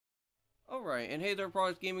Alright, and hey there,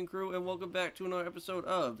 Prox Gaming Crew, and welcome back to another episode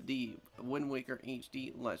of the Wind Waker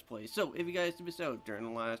HD Let's Play. So, if you guys missed out during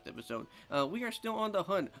the last episode, we are still on the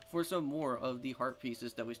hunt for some more of the heart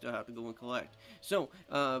pieces that we still have to go and collect. So,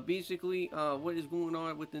 basically, what is going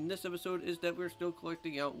on within this episode is that we're still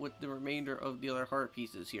collecting out with the remainder of the other heart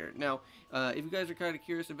pieces here. Now, if you guys are kind of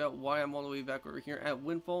curious about why I'm all the way back over here at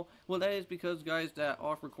Windfall, well, that is because, guys, that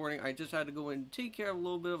off recording, I just had to go and take care of a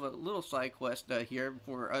little bit of a little side quest here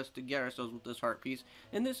for us to get ourselves with this heart piece,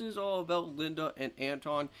 and this is all about Linda and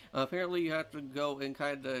Anton. Apparently you have to go and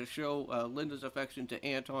kind of show Linda's affection to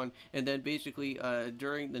Anton, and then basically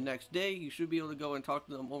during the next day you should be able to go and talk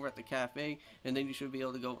to them over at the cafe, and then you should be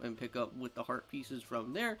able to go and pick up with the heart pieces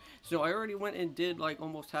from there. So I already went and did like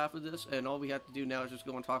almost half of this, and all we have to do now is just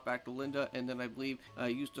go and talk back to Linda, and then I believe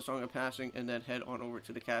use the Song of Passing, and then head on over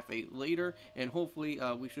to the cafe later, and hopefully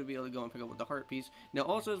we should be able to go and pick up with the heart piece. Now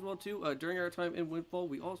also as well too, during our time in Windfall,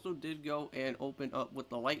 we also did go and open up with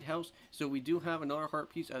the lighthouse, so we do have another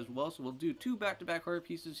heart piece as well. So we'll do two back-to-back heart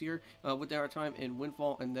pieces here within our time in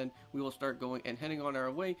Windfall, and then we will start going and heading on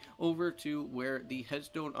our way over to where the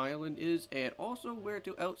Headstone Island is, and also where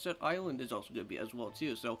to Outset Island is also going to be as well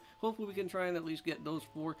too. So hopefully we can try and at least get those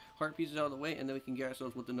 4 heart pieces out of the way, and then we can get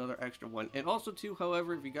ourselves with another extra one. And also too,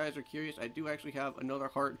 however, if you guys are curious, I do actually have another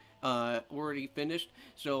heart already finished,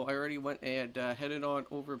 so I already went and headed on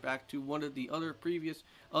over back to one of the other previous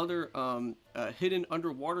hidden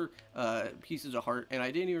underwater pieces of heart, and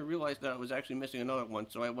I didn't even realize that I was actually missing another one,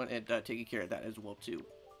 so I went and taking care of that as well too.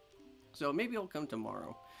 So maybe it'll come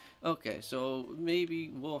tomorrow. Okay, so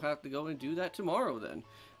maybe we'll have to go and do that tomorrow then.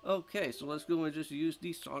 Okay, so let's go and just use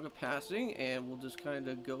the Song of Passing, and we'll just kind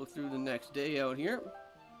of go through the next day out here.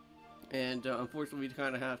 And unfortunately we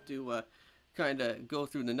kind of have to kind of go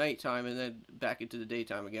through the nighttime and then back into the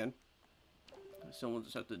daytime again. So we'll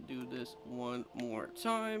just have to do this one more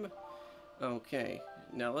time. Okay,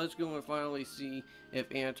 now let's go and finally see if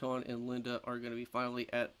Anton and Linda are going to be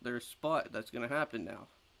finally at their spot. That's going to happen now.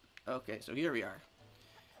 Okay, so here we are.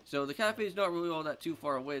 So the cafe is not really all that too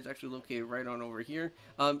far away. It's actually located right on over here.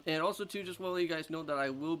 And also too, just want to let you guys know that I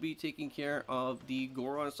will be taking care of the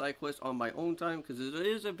Goron side quest on my own time, because it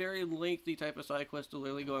is a very lengthy type of side quest to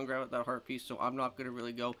literally go and grab that heart piece. So I'm not going to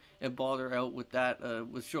really go and bother out with that,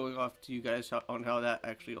 with showing off to you guys on how that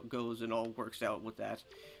actually goes and all works out with that.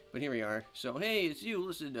 But here we are. So, hey, it's you.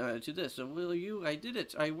 Listen to this. So, will you? I did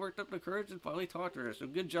it. I worked up the courage and finally talked to her. So,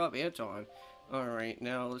 good job, Anton. Alright,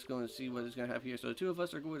 now let's go and see what it's going to have here. So, the two of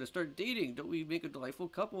us are going to start dating. Don't we make a delightful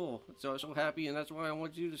couple? So, I'm so happy, and that's why I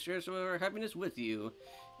want you to share some of our happiness with you.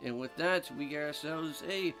 And with that, we get ourselves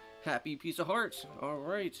a happy piece of heart.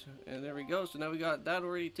 Alright, and there we go. So, now we got that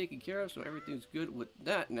already taken care of. So, everything's good with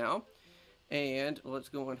that now. And let's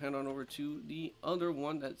go and head on over to the other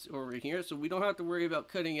one that's over here. So we don't have to worry about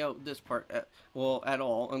cutting out this part at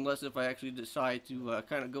all, unless if I actually decide to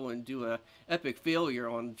kind of go and do a epic failure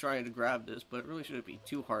on trying to grab this. But it really shouldn't be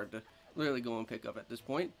too hard to really go and pick up at this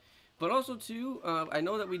point. But also too, I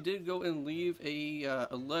know that we did go and leave a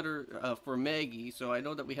letter for Maggie, so I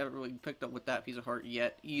know that we haven't really picked up with that piece of heart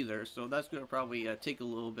yet either. So that's going to probably take a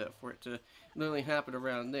little bit for it to really happen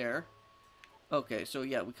around there. Okay, so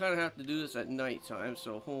yeah, we kind of have to do this at nighttime,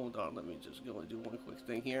 so hold on, let me just go and do one quick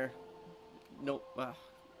thing here. Nope,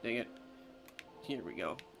 dang it. Here we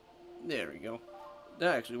go. There we go.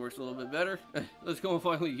 That actually works a little bit better. Let's go and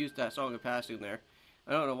finally use that Song of Passing there.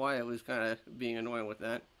 I don't know why it was kind of being annoying with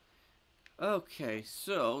that. Okay,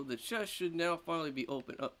 so the chest should now finally be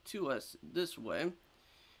opened up to us this way.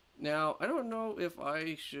 Now, I don't know if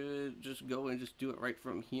I should just go and just do it right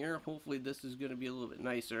from here. Hopefully this is going to be a little bit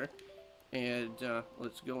nicer. And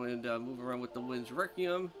let's go and move around with the Wind's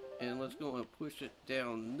Requiem, and let's go and push it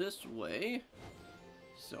down this way.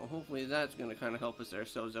 So hopefully that's going to kind of help us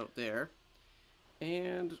ourselves out there.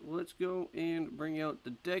 And let's go and bring out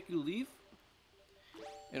the Deku Leaf.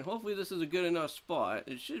 And hopefully this is a good enough spot.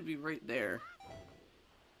 It should be right there.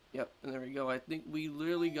 Yep, and there we go. I think we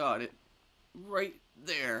literally got it. Right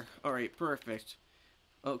there. Alright, perfect.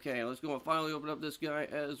 Okay, let's go and finally open up this guy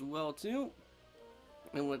as well too.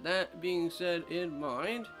 And with that being said in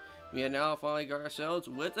mind, we have now finally got ourselves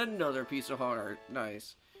with another piece of heart.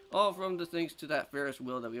 Nice. All from the thanks to that Ferris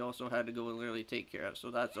wheel that we also had to go and literally take care of,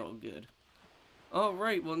 so that's all good.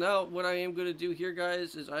 Alright, well now what I am going to do here,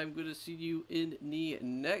 guys, is I'm going to see you in the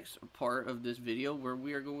next part of this video, where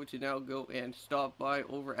we are going to now go and stop by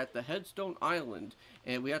over at the Headstone Island.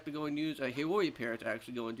 And we have to go and use a Hawaii pair to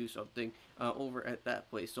actually go and do something over at that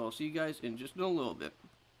place. So I'll see you guys in just a little bit.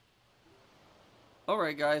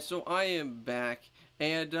 Alright guys, so I am back,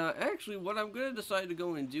 And actually, what I'm going to decide to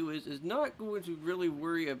go and do is not going to really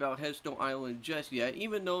worry about Headstone Island just yet,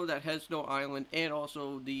 even though that Headstone Island and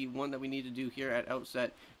also the one that we need to do here at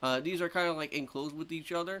Outset, these are kind of like enclosed with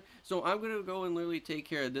each other. So I'm going to go and literally take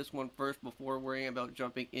care of this one first before worrying about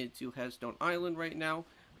jumping into Headstone Island right now.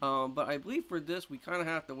 But I believe for this, we kind of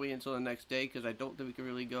have to wait until the next day because I don't think we can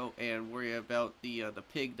really go and worry about the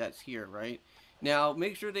pig that's here, right? Now,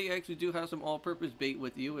 make sure they actually do have some all-purpose bait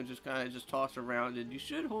with you and just kind of just toss around, and you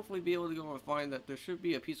should hopefully be able to go and find that there should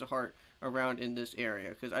be a piece of heart around in this area,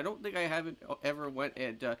 because I don't think I haven't ever went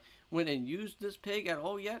and used this pig at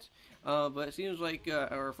all yet, but it seems like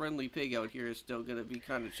our friendly pig out here is still going to be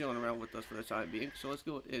kind of chilling around with us for the time being. So let's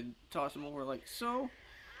go and toss him over like so.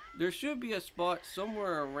 There should be a spot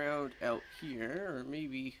somewhere around out here, or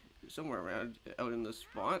maybe somewhere around out in this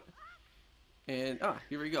spot. And,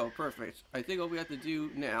 here we go. Perfect. I think all we have to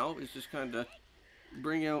do now is just kind of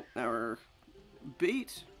bring out our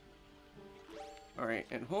bait. Alright,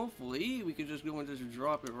 and hopefully we can just go and just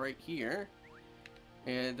drop it right here.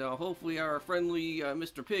 And hopefully our friendly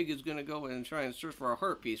Mr. Pig is going to go and try and search for a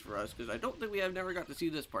heart piece for us, because I don't think we have never got to see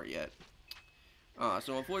this part yet.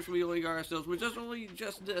 So unfortunately we only got ourselves with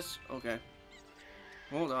just this. Okay.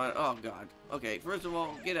 Hold on. Oh, God. Okay, first of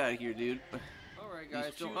all, get out of here, dude. Alright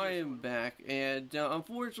guys, so I am back, and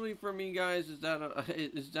unfortunately for me guys, is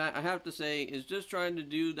that I have to say, is just trying to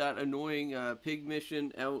do that annoying pig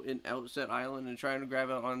mission out in Outset Island and trying to grab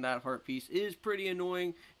it on that heart piece is pretty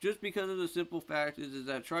annoying, just because of the simple fact is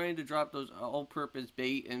that trying to drop those all-purpose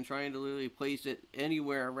bait and trying to literally place it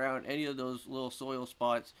anywhere around any of those little soil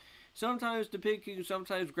spots. Sometimes the pig can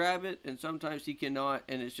sometimes grab it, and sometimes he cannot,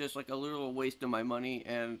 and it's just like a little waste of my money,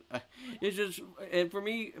 and it's just, and for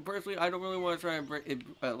me, personally, I don't really want to try and break,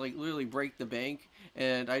 like, literally break the bank,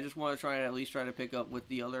 and I just want to try and at least try to pick up with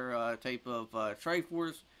the other type of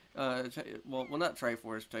Triforce, well, not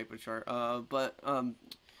Triforce type of chart, but,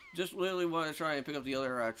 just literally want to try and pick up the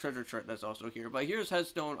other treasure chart that's also here. But here's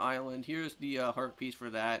Headstone Island, here's the heart piece for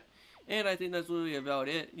that. And I think that's literally about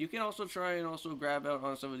it. You can also try and also grab out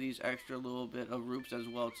on some of these extra little bit of roops as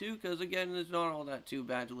well too, because again, it's not all that too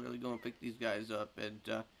bad to literally go and pick these guys up.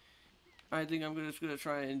 And I think I'm just going to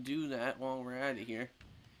try and do that while we're out of here.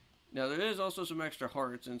 Now there is also some extra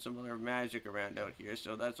hearts and some other magic around out here,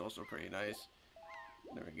 so that's also pretty nice.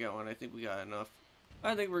 There we go, and I think we got enough.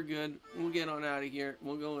 I think we're good. We'll get on out of here.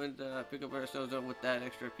 We'll go and pick up ourselves up with that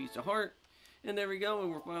extra piece of heart. And there we go,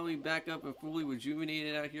 and we're finally back up and fully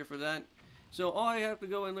rejuvenated out here for that. So all I have to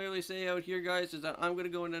go and literally say out here, guys, is that I'm going to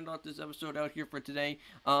go and end off this episode out here for today.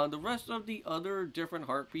 The rest of the other different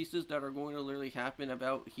heart pieces that are going to literally happen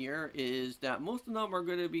about here is that most of them are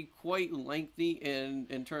going to be quite lengthy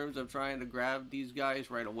in terms of trying to grab these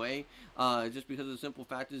guys right away. Just because of the simple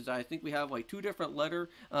fact is I think we have like 2 different letter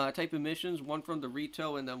type of missions, one from the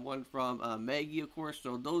Rito and then one from Maggie, of course.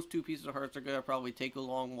 So those 2 pieces of hearts are going to probably take a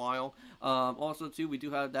long while. Also, too, we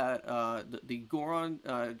do have that the Goron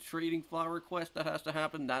trading flower quest that has to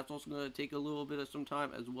happen. That's also going to take a little bit of some time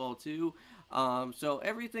as well too. So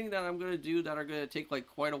everything that I'm going to do that are going to take like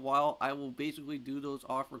quite a while, I will basically do those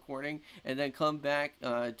off recording and then come back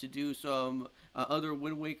to do some other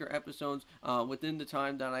Wind Waker episodes within the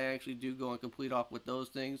time that I actually do go and complete off with those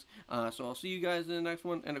things. So I'll see you guys in the next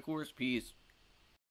one, and of course, peace.